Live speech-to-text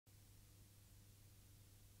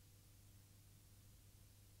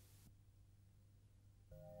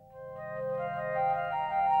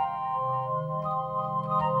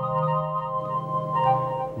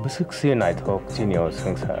husukse naithok chiniyo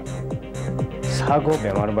sungsar sago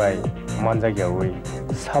bemar bai manjagyawi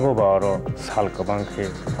sabo baro sal kabangkhe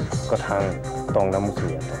kathang tongna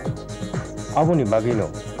mukhiya aboni bagino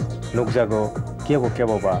nukjago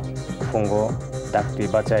kebo ba fungo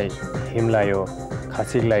dakti bachai himlayo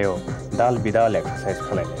khasiglayo dal bidal exercise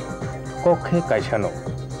khalai kokhe kaisano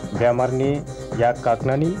bemarni yak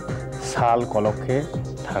kaknani sal kolokhe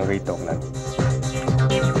thangai tongnani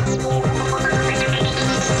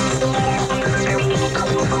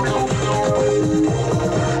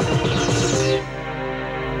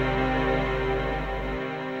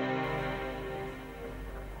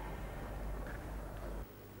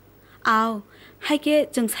Aw, haike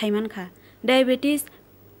jeng saiman kha diabetes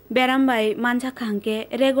beram bai manja khangke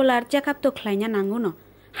regular check up to khlaina nangu no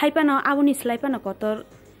haipano abuni slaipano kotor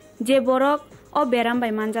je borok o beram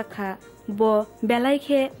bai manja kha bo belai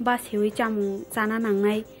khe ba sewi chamu chana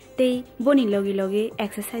nangnai tei boni logi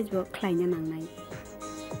exercise bo khlaina nangnai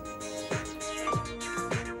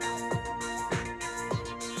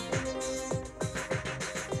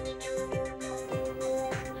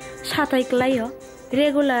satai klayo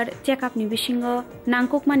regular check up ni bisingo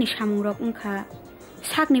nangkukmani samungrok ungkha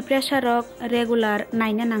sakni pressure rok regular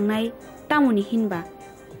naina nangnai tamuni hinba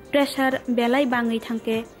pressure belai bangai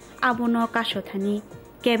thangke abono kasothani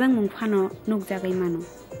kebang mungphano nukjagai mano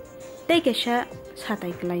tei kesa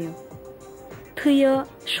satai klayo thuyo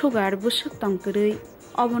sugar busuk tongkrui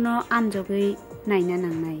abono anjogoi naina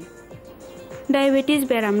nangnai diabetes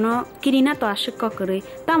beramno kirina to asukko korui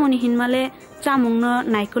tamuni hinmale chamungno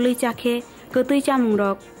naikolui chakhe kotui chamung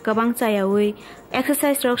rok gabang chayawi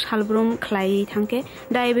exercise rok salbrum khlai thangke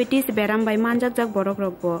diabetes beram bai manjak jak borok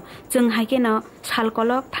rok bo jeng haike no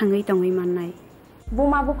salkolok thangai tongoi mannai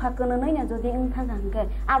buma bu phakono naina jodi ungtha jangke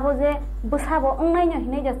abo je bsabo ungnaino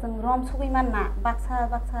hinai ja jeng rom sugui manna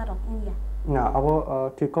baksa rok ungya na abo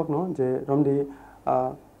tikok no je romdi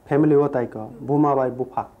family o taiko buma bai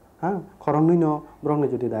bufa ha khorongni no brongni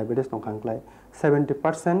jodi diabetes tongkhangklai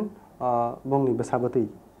 70% bongni bsabati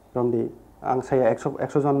romdi ang saya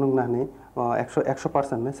 100 John nung nahni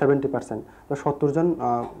 100% ne 70% to 70 জন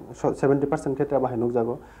 70% ক্ষেত্রে বাহাই nook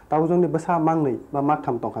যাগো তাও জংনি বসা মাংनै বা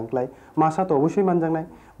মাথাম tongkhangklai masa to obosoi manjaknai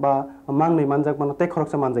ba mangnai manjak mano te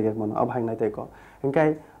khoroksa manjak mano abhaing nai teko engkai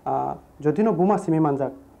jodi no buma simi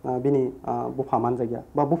manjak bini bufa manjakya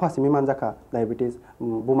ba bufa simi manjaka diabetes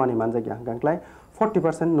bumani manjakya gangklai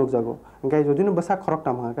 40% nukjago engkai jodi no basa khorok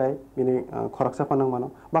tamhakai bini khoroksa panang mano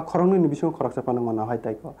ba khorongni ni bising khoroksa panang mano hai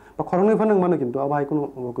taiko ba khorongni panang mano kintu abai kuno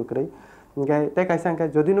gokrei engkai te kaisa engkai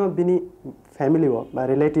jodi no bini family o ba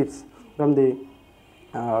relatives from the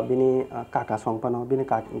bini kaka songpano bini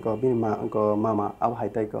bini mama abai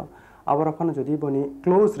taiko abara phano jodi boni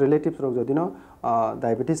close relatives rok jodi no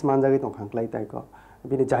diabetes manjagi tongkhangklai taiko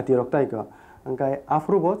bini jati rok taiko engkai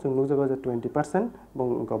afrubo jeng nukjago je 20%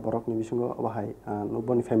 bong borok ni bisingo abahai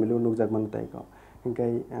boni family nukjag man taiko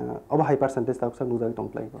engkai abahai percentage tak sa nukjag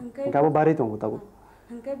tongklai ko engkai abo bari tongo tabo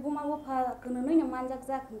engkai buma bo pha kono noina manjak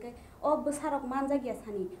jak engkai o bsarok manjak ya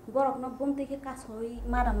sani borok no bumte ke kasoi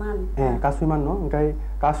maraman kasoi man no engkai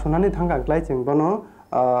kasunani thangklai jeng bono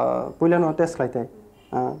puilano test klaitai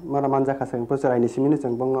mara manja khasang pocharai ni simini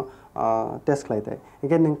jeng bongno test klaitai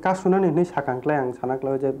engkai ning kasunani ni sakangklai ang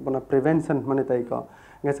sanaklai je bono prevention mane taiko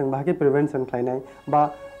engkai jeng bahagi prevention khlainai ba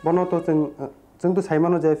bono to jeng to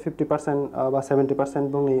saimano je 50% ba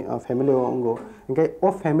 70% bongni family ongo engkai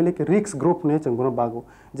o family ke risk group ne jeng bono bago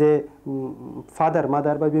je father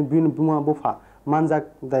mother ba bin buma bofa manjak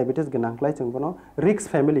diabetes genangklai jeng bono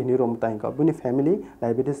risk family ni rom taiko buni family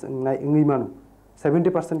diabetes ngai ngi mano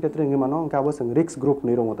 70% ক্ষেত্রে ngi mano engka bo jeng risk group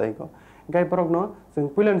ni rom taiko engkai borok no jeng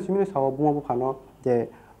puilan simini sawo buma bo phano je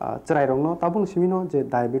chrai rong no tabung simino je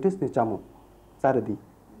diabetes ni chamo chardi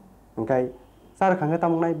engkai sar khangge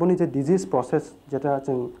tamungnai boni je disease process jeta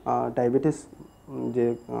jeng diabetes je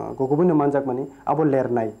gogobini manjak mani abo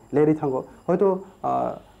lernai leri thango hoyto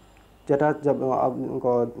jeta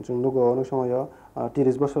jeng nugo ono somoyo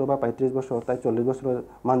 30 বছর বা 35 বছর তাই 40 বছর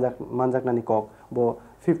manjak nani kok bo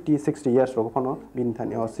 50-60 years rok phano bin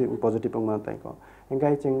thani osi positive ong man tai ko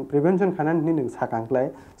engkai jeng prevention khanan ni ning sakangklai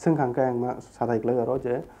sengkhangkai ang ma sadaiklai aro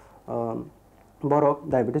je borok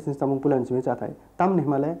diabetes ni tamung pulan simi chathai tam ni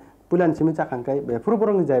himale pulan simi chakhangkai be furu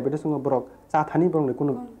borong ni diabetes ong borok chathani borong ni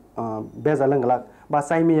kuno bejalanglak ba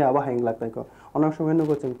saimia ba hainglak tai ko onak somoi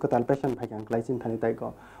nugo jeng ketal patient phaikhangklai chin thani tai ko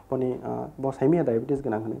boni bo saimia diabetes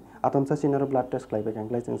ganang hani atomsa sinaro blood test khlai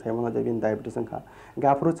phaikhangklai jeng saimano je bin diabetes angkha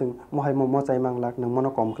gafru jeng mohai mo chaimang lak nang mono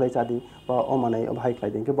kom khlai chadi ba o manai abhai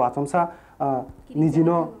khlai dengke bo atomsa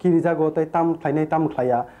nijino kirijago tai tam khlainai tam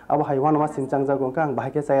khlaya abo hai wanama singchang jago kang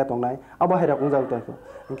bahai ke chaya tongnai abo hai ra ungjago tai ko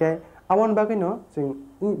engke Abon bagino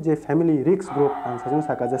जों जे family risk group ang sajung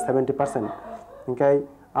saka je 70% ingkai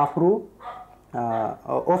afru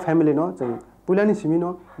o family no जों पुलानि सिमिनो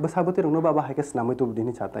बसाबोते रंनो बाबा हाइके स्नामै तो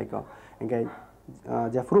दिनि चाताइ को ingkai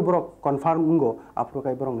जाफ्रु book confirm उंगो आफ्रु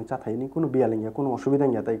kai book नि चाथाइनि कुनु बियालिंया कुनु असुबिदा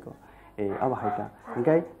nya ताइ को ए अब हाइका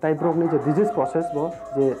ingkai ताइ ब्रक नि जे डिजीज प्रोसेस बो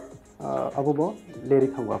जे अबो बो लेरि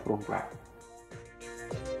खांगो आफ्रु हंक्ला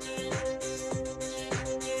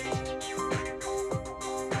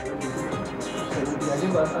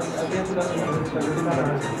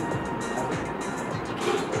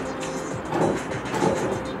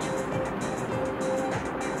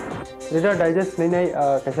Reader Digest ni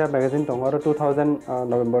kaisa magazine tong aro 2000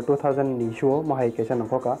 November 2000 ni show mahai kaisa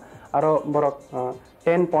nangkoka aro borok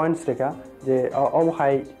 10 points reka je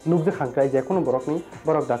hai nukje khangkai je kono borok ni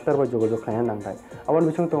borok doctor ba jogo khaya nangkai abon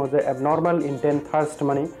bisung tong je abnormal intent thirst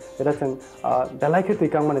mani eta chang dalai ke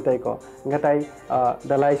tuikang mani tai ko ngatai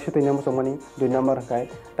dalai shuti nam somani 2 number kai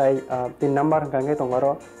tai 3 number hangai tong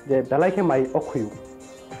aro je dalai ke mai okhuyu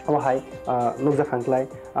अब हाय नुकजा खांख्लाय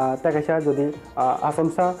ताकायसा जदि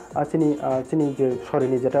आसमसा चिनी जे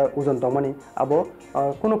शरीरनि जेटा ओजन दमनि आबो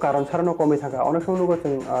कोनो कारण सारनो कमै थाका अनेक समनुगो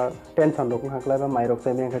जों टेंशन रक खांख्लाय बा माइरक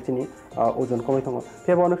चाइमे खा चिनी ओजन कमै थंगो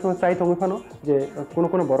फेबो अनेक सम चाइ थंगै फानो जे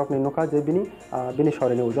कोनो बरक नि नखा जे बिनि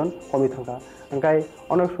शरीरनि ओजन कमै थाका अंकाय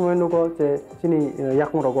अनेक समय नुगो जे चिनी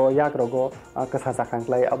याक रगो कसा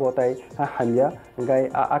जाखांख्लाय आबो ताइ हामिया अंकाय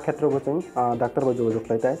आ क्षेत्रबो जों डाक्टर बो जग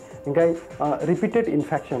जख्लायताय अंकाय रिपीटेड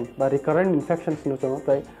इन्फेक्शन बा रिकरेंट इन्फेक्शन्स नु जों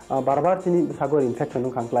ताइ बार चिनी सागर इन्फेक्शन नु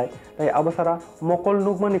खांख्लाय ताइ आबसारा मकल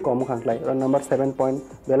नुगमानि कम खांख्लाय number 7 point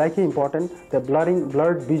बेलायखि important the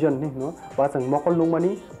blood vision नि नु बा जों मकल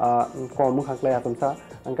नुगमानि कम खांख्लाय आतमसा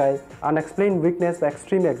अंकाय अनएक्सप्लेन वीकनेस बा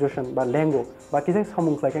एक्सट्रीम एक्सर्शन बा लेंगो बा किजों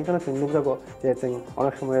सामुंख्लाय केन जों नुगजागो जे जों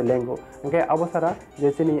अनेक समय लेंगो अंकाय आबसारा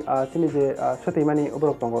जे चिनी जे सतैमानि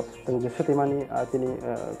उब्रक दंगो जों जे सतैमानि चिनी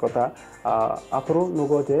कथा आफरो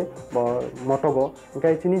नुगो जे मटगो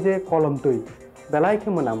अंकाय चिनी जे कलम तुई बेलायखि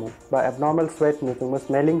मोनामो बा एबनॉर्मल स्वेट नु जों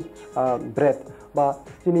स्मेलिंग ब्रेथ बा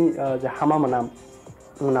चिनी जे हामा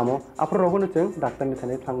मोनामो आफरो रगोनो जों डाक्टरनि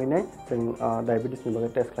थाने थांगैनाय जों डायबिटिस नि बागै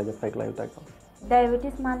टेस्ट खालाय फाइक्लाय ताइको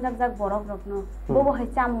डायबिटिस मानजाक जाक बरक रकनो बबो है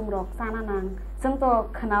चामुं रक जाना नां जों तो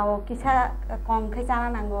खनाव किसा कम खै जाना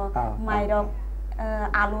नांगो माइरक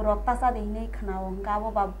आलु रक तासा देनै खनाव गाबो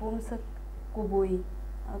बाबुम से गुबुय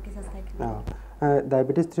किसा साइक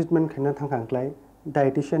डायबिटिस ट्रिटमेंट खैना थांखांख्लाय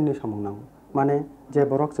डाइटिशियन नि सामुं नांगो माने जे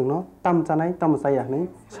बरक जोंनो ताम जानाय ताम जाया नै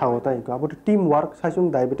सावताय गाबो team work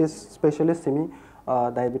साइसुं diabetes specialist Simi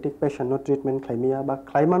diabetic patient no treatment खाइमिया बा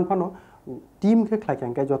खाइमान फानो टीम के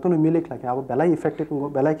खाइखांखाय जतनो मिले खाइखाय आबो बेलाय इफेक्टिव गो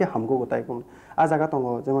बेलाय के हामगो गताय कोन आ जागा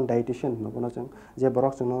तंगो जेमन डाइटिशियन नबोनो जों जे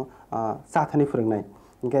बरक जोंनो साथानि फोरोंनाय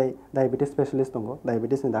इंगाय डायबिटिस स्पेशलिस्ट दंगो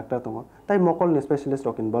डायबिटिस नि डाक्टर दंगो ताइ मकल नि स्पेशलिस्ट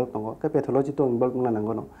रक इनवॉल्व दंगो के पैथोलॉजी तो इनवॉल्व ना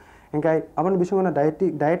नांगो न इंगाय आबन बिसंगना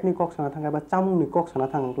डाइट नि कक साना थांगाय बा चामुं नि कक साना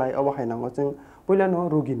थांग्लाय अब हायनांगो जों पहिलानो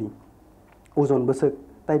रुगिनि ओजन बसक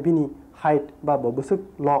ताइ बिनि हाइट बा बसक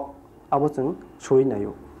लक आबो जों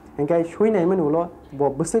सयनायो इंगाय सयनाय मन उलो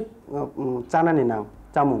बसक चानानि नाम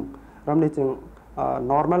चामुं रामनि जों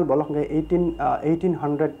नॉर्मल बलक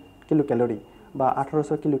 1800 किलो कैलोरी बा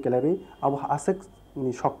 1800 किलो कैलोरी अब आसक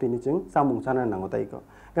नि शक्ति नि जों चामुं चाना नांगो ताइको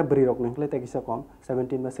के ब्रि रक नखले ताकिसा कम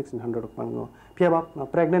 17 बा 1600 रक पांगो फियाबा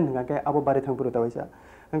प्रेग्नेंट हंगा के अब बारि थांपुरो तावैसा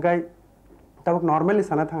हंगाय तबक नॉर्मली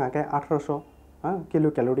साना थांगा के 1800 किलो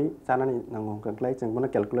कैलोरी चानानि नांगो हंगाय जों बनो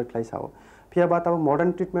कैलकुलेट खालायसाव फियाबा तब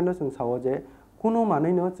मॉडर्न ट्रीटमेंट जों सावो जे कुनो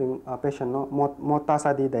मानैनो जों पेशेंट नो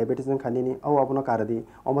मोतासादि डायबिटिस जों खालिनि औ आबनो कारदि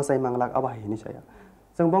अमसाय मांगलाक अब हायनि साया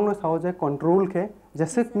जों बंनो सावो जे कंट्रोल के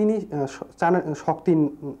जेसेकनि चाना शक्ति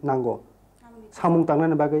नांगो सामुं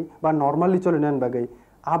तांनानै बागै बा नॉर्मली चलिनानै बागै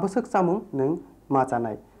आवश्यक सामुं नों मा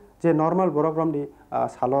जानाय जे नॉर्मल बरग्रामनि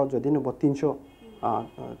सालो जदि नो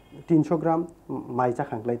 300 ग्राम माइ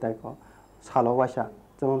जाखांलाय ताइको सालो वासा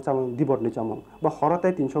जेमन सामुं दिबरनि चामुं बा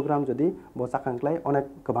हरताय 300 ग्राम जदि बो जाखांलाय अनेक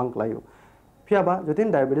गोबां लायो फियाबा जदि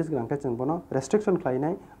डायबिटिस ग्रांके जों बनो रेस्ट्रिक्शन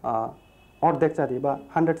खालायनाय अर्धेक चारि बा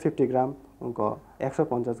 150 ग्राम उनको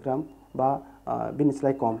 150 ग्राम बा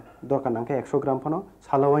बिनिस्लाय कम दरकार नांके 100 ग्राम फनो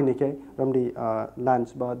सालवाय निके रमदि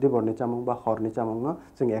लंच बा दिबरनि चामुं बा हरनि चामुं न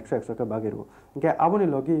जों 100 के बागेरु के आबोनि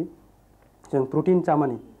लगी जों प्रोटीन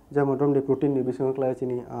चामानि जेमन रमदि प्रोटीन नि बिसंग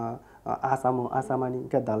क्लायचिनि आसामानि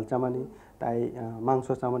के दाल चामानि ताइ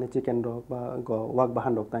मांस चामानि चिकेन रक बा गो वाक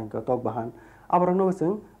बाहान रक ताइ तक बाहान आबरनो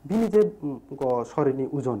जों बिनि जे गो शरीरनि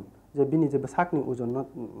ओजन जे बिनि जे साकनि ओजन न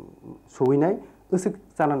सौइनाय उसक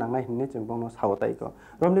जाना नांनाय हिन्ने जों बंगनो सावताय को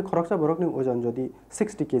रमनि खरकसा बरकनि ओजन जदि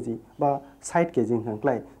 60 केजि बा 60 केजि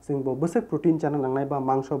हंक्लाय जों बो बसक प्रोटीन जाना नांनाय बा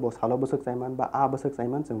मांस बो सालो बसक जायमान बा आ बसक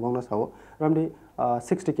जायमान जों बंगनो सावो रमनि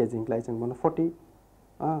 60 केजि हंक्लाय जों बंगनो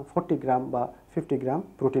 40 ग्राम बा 50 ग्राम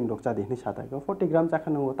प्रोटीन रक जादि हिनि साताय को 40 ग्राम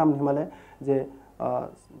जाखानांगौ ताम हिमाले जे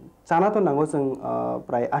चाना तो नांगौ जों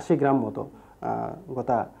प्राय 80 ग्राम मतो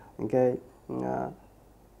गता इनके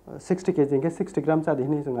 60 केजि इनके 60 ग्राम जादि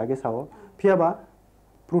हिनि जों आगे सावो फियाबा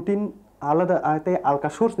प्रोटीन आलादा आते आलका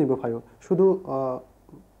सोर्स निबो फायो शुदु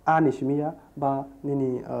आ निसमिया बा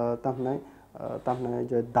निनि तामनाय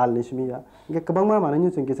जे दाल निसमिया इनके गोबां मा माने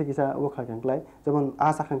जों किसा किसा वो खाखांक्लाय जमन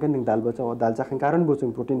आ साखांके नों दाल बचाव दाल जाखां कारण बो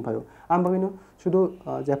जों प्रोटीन फायो आम बगिनो शुदु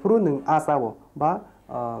जेफुरु नों आ सावो बा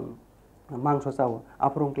मांस चावो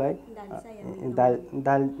आफरंक्लाय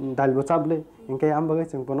दाल बचाबले इनके आम बगे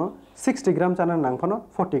जों पनो 60 ग्राम जाना नांफनो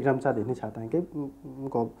 40 ग्राम जादि नि साता इनके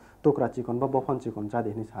गब टोकरा चिकन बा बफन चिकन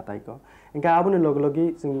जादि नि साताय को इनके आबुनि लगलगी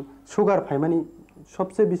जों सुगार फाइमानि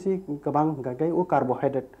सबसे बेसी गोबां गागै ओ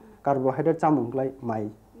कार्बोहाइड्रेट चामुंक्लाय माइ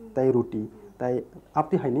ताइ रुटि ताइ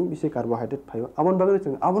आपति हाइनि बेसी कार्बोहाइड्रेट फायो आबन बगे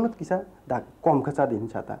जों आबनत किसा दा कम खचा दिन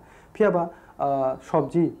साता फियाबा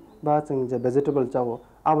सब्जी बा जों जे भेजिटेबल चावो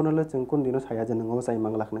आबनले जों कोन दिनो साया जे नंगौ जाय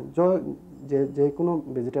मांगलाखनै जो जे कोनो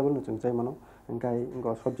भेजिटेबल जों जाय मानो ओंखाय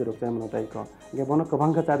गो सब्जी रक जाय मानो ताइ को गे बनो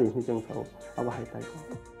गोबां खचा दिन जों साव आबाहाय ताइ को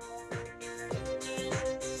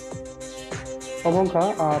अबंखा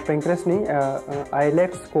पेंक्रेसनि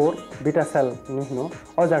आइलेक्स स्कोर बीटा सेल निहनो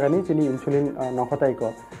अ जागानि चिनि इन्सुलिन नखताय को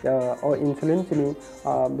अ इन्सुलिन चिनि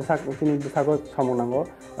बिसागो सामनांगो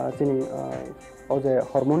चिनि अ जे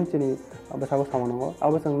हार्मोन चिनि बिसागो सामनांगो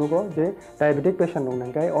अब जों नुगो जे डायबिटिक पेशेंट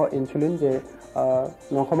नंनायखाय अ इन्सुलिन जे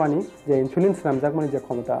नखमानि जे इन्सुलिन स्नामजाक माने जे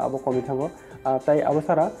क्षमता अब कमि थांगो ताइ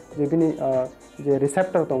अबसारा जे बिनि जे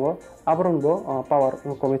रिसेप्टर दंगो आबरंबो पावर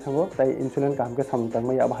कमि थांगो ताइ इन्सुलिन कामके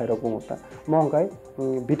सामतांगमै अब हाइरक बुंगता महंगाय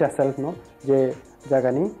बीटा सेल न जे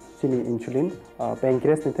जागानि चिनि इन्सुलिन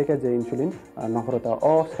पेंक्रियास नि थेके जे इन्सुलिन नखरता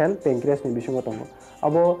अ सेल पेंक्रियास नि बिसंग दंगो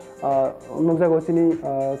अब नुजागो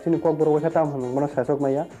चिनि कक बरो हेता हम मन सासक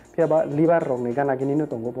माया फियाबा लिभार रंनि गानागिनि न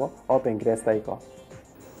दंगो बो अ पेंक्रियास ताइको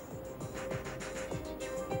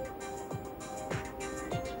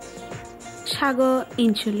सागो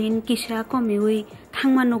इन्सुलिन किसा कमिउइ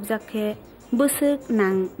थांमा नगजाखे बोसोक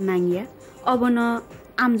नांया अबनो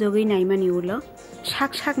आमजगै नायमानि उलो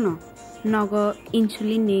साक न नगो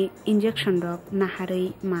इन्सुलिन नि इंजेक्शन रक नाहारै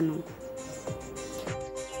मानु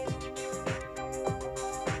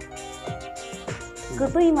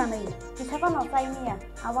गतुइ मानै किसाका नसाइनिया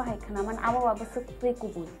आबाहाय खनामान आबावा बोसोक तुइ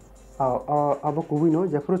कुबुइ अब कुबुइनो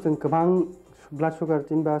जेफुर जों गोबां ब्लड सुगार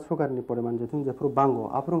चिन बा सुगारनि परिमाण जेथुं जेफुर बांगो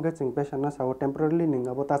आफुरंगे जों पेशेंट ना साव टेम्परेरिली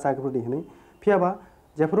निंगाबो तासागबो दिहनै फियाबा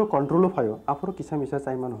जेफुर कंट्रोल फायो आफुर किसा मिसा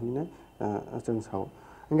चाइमान होइने जों साव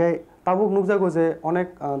इंगाय ताबुक नुजागो जे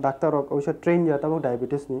अनेक डाक्टर ओइसे ट्रेन या ताबुक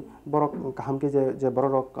डायबिटिस नि बरक कामके जे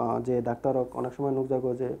बरक जे डाक्टर अनेक समय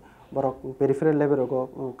नुजागो जे बरक पेरिफेरल लेवल को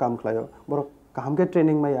काम खलायो बरक कामके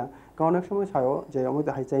ट्रेनिंग माया अनेक समय सायो जे अमु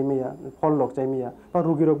हाइचाइ मैया फल लक चाइ मैया बा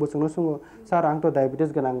रुगि रक बसंनो सुङो सार आंथ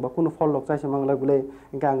डायबिटिस गोनां बा कुनु फल लक चाइसे मांगला गुलै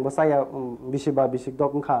इंगा आं बसाया बिसिबा बिसिक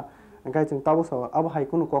दक खा इंगा जों ताबु साव अब हाइ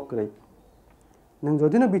कुनु कक रै नों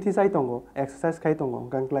जदिनो बिथि चाइ तंगो एक्सरसाइज खाइ तंगो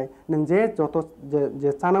गांक्लाय नों जे जतो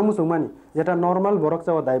जे चाना मुसुं मानि जेटा नर्माल बरक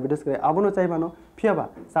चाव डायबिटिस गरे आबनो चाइ मानो फियाबा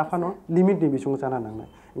साफानो लिमिट नि बिसुं चाना नांनाय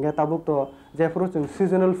इंगा ताबुक तो जेफोर जों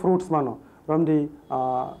सीजनल फ्रुट्स मानो रमदि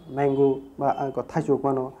मैंगो बा थाइजुक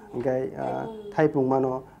मानो इंगाय थाइपुं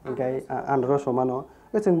मानो इंगाय आनरस मानो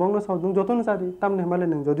जों बंनो साव जों जतन जादि तामने माले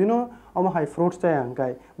नों जदिनो अम हाइ फ्रुट्स चाइ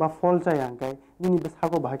अंगाय बा फल चाइ अंगाय निनि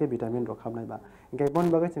सागो बाहाके भिटामिन रखाबनाय बा इंगाय बन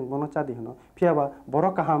बागे जों बनो चादि हनो फियाबा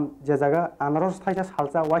बरक काहाम जे जागा आनरस थाइसा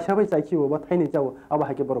सालसा वाइसाबै चाइखिबो बा थाइनि जाव अब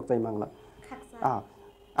हाइके बरक चाइ मांगला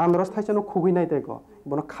आनरस थाइसा न खुगैनाय ताइको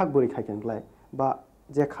बनो खाक बोरै खाइकेनलाय बा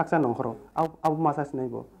जे खाकसा नंखरो अब मासास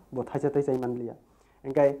नाइबो बो थाइसा थाइसा मानलिया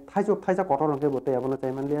इंगाय थाइजो थाइसा कटर रंगे बोते याबनो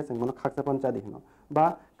चाइ मानलिया जों बनो खाकसा पन चादि हनो बा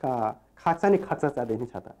खाकसानि खाकसा चादि नि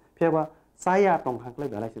छाता फियाबा चाया टंखांक्लाय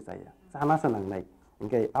बेलाइसे चाया चानासा नांनाय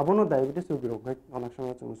इंगाय आबनो डायबिटिस रुगिरखै अनेक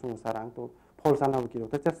समय जों सुङो सार आं तो फल सानाबो किरो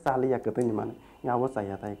त चालिया कतैनि माने याबो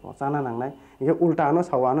चाया ताइको चाना नांनाय इंगाय उल्टानो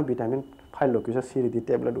सावानो भिटामिन फाइल लकिसो सिरिदि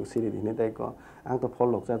टेबलेट सिरिदि ने ताइको आं तो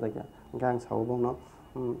फल लक जाया इंगाय आं साव बनो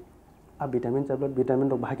आ भिटामिन टेबलेट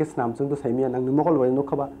भिटामिन रक बाहाके स्नामजों तो साइमिया नां मकल बाय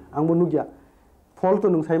नखबा आंबो नुगिया फल तो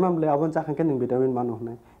नों साइमामले आबन जाखांके नों भिटामिन मानो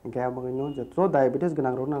होनाय इंगाय आबगैनो जत्रो डायबिटिस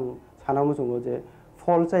गोनां रक नां सानामु जोंगो जे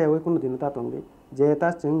फल चायावै कुनु दिन तातंदि जे ता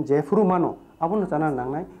जों जे फ्रु मानो आबन जाना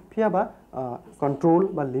नांनाय फियाबा कंट्रोल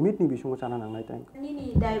बा लिमिट नि बिसुङो जाना नांनाय टाइम निनि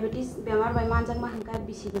डायबिटिस बेमार बाय मानजाक मा हंका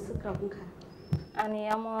बिसि गोसो क्राउखा Ani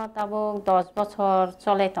amo tabuk 10 bachor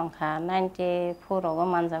cholai tongkha 94 ogo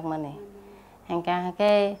manjak mani. Hengka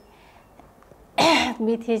hengke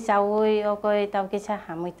bithi chawi okoi tab kisa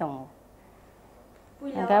hamui tongo.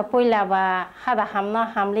 Hengka poila ba hada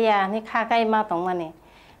hamna hamliya ni khakai ma tong mani.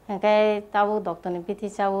 Hengka tabuk doctor ni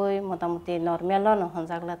bithi chawi motamuti normal no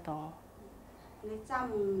honjakla tongo.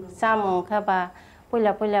 Samung kha ba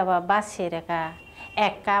poila ba basi reka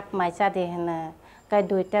 1 cup mai chadi hena kai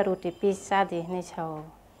 2টা roti piece chadi hne chao.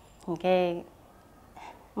 Hengke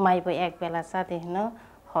mai bo 1 bela chadi hno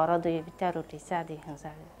horo 2টা roti chadi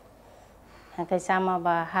honjak. Hengke sama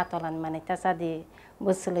ba hatolan mani ta chadi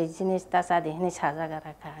buslei jinis ta chadi hne sajaga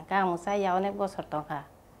rakha. Hengka musa ya onek bochor tongkha.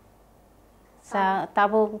 Sa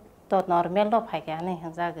tabuk to normal lo phaikya ni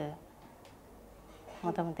honjak.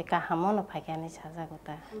 Motamuti kahamo no phaikya ni sajago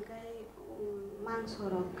ta.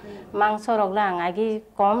 Mangsorok lang agi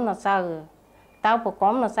kom no chao. Tau po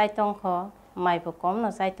kom no chai tongkho, mai po kom no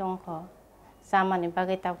chai tongkho. Samani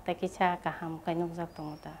bagai tau ta kisa kaham kai nukjak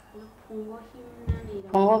tongo ta.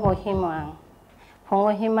 Phungo bo himang. Phungo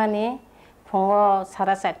himani phungo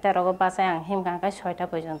 4:30 rogo basai ang himkang kai 6টা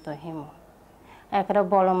পর্যন্ত himo. Ekra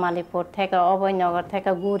bolo malipur theka oboi nagar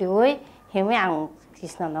theka guri oi himi ang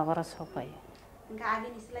Krishnanagar sopai.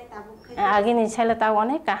 Agi ni sela tau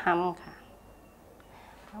onek kaham kha.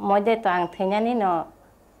 Mode to ang thainani no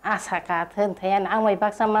asaka thön thayan ang mai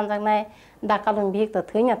baksa manjak nai dakalum bik to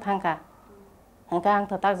thönya thangka. Hengka ang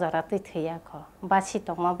to tak jara tui thöya kho. Basi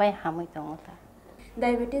tongma bai hamui tongo ta.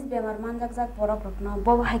 Diabetes bemar manjak jak borok rokno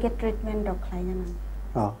bobo haike treatment dok khlaina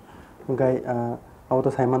nang. Hengkai auto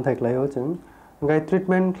saiman thaiklai jeng hengkai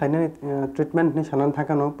treatment khlaina treatment ni sanan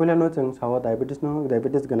thakano poilano jeng sawa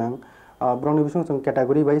diabetes ganang brongni bisung jeng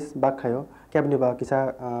category wise bak khayo kebni ba kisa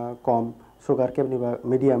kom sugar kebni ba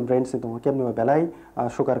medium range tongo kebni ba belai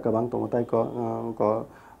sugar kabang tongo tai ko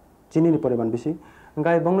chini ni poriban bisi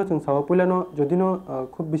hengkai bongno jeng sawa poilano jodino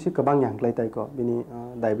khub bisi kabang yangklai tai ko bini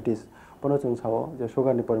diabetes pono jeng sawa je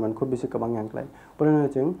sugar ni poriman khub bisi kabang yangklai poilano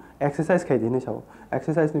jeng exercise khai dini sawa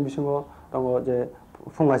exercise ni bisungo tongo je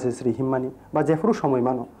funga se sri himmani ba jefuru somoy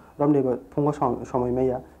mano romni ba funga somoy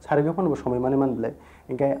meya sarige kono somoy mane manble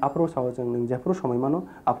hengkai apro sawa jeng nung jefuru somoy mano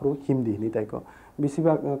apro himdi ni tai ko bisi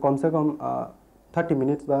ba komse kom 30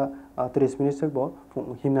 minutes ba 30 minutes bo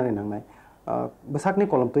himnani nangnai besakni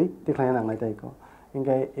kolom tui tikhlai nangnai tai ko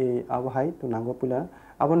hengkai e abo hai to nango pula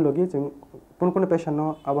abon logi jeng pun patient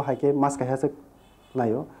no abo hai ke mas kaisa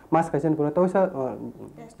nayo mas kaisen pura toisa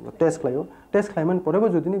test klayo test klaiman porebo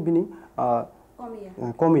jodini bini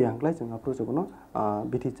komi yangklai jeng apro jogono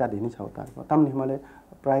bithi chadi ni chawta tamni himale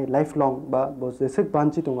prai lifelong ba bo jesek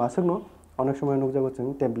banchi tonga asakno onek সময় nukjago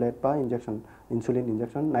jeng tablet ba injection insulin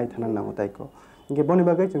injection nai thana nango taiko inge boni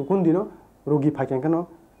bagai jeng kun dino rogi phaikengkano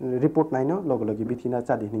report naino logi bithina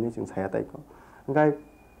chadi ni jeng saya taiko ngai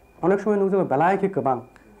onek সময় nukjago belai ke kabang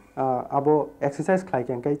abo exercise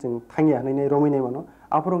khlaikengkai jeng thangya nei romine mano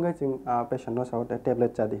apurongai jeng patient no saw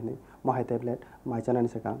tablet chadi ni mahai tablet mai chanani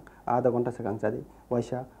sakang आधा घंटा sakang chadi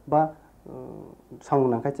waisa ba samung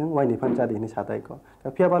nangkai jeng waini phan chadi ni satai ko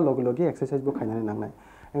phiaba logi exercise bo khainani nangnai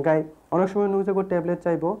hengkai onek সময় nukjago tablet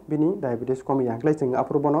chaibo bini diabetes komi yangklai jeng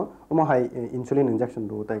apurobono mahai insulin injection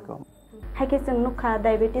do tai ko haike jeng nukha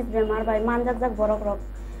diabetes bemar bai manjak jak borok rok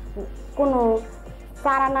kono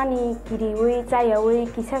saranani kiriui chaiui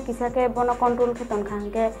kisa ke bono control kheton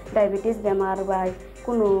khangke diabetes bemar bai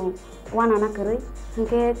kono wanana koroi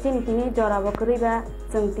hengke chini jorabo koroi ba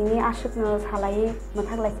jeng tini asukno salai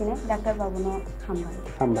mathak laisine doctor babuno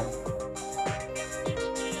hambai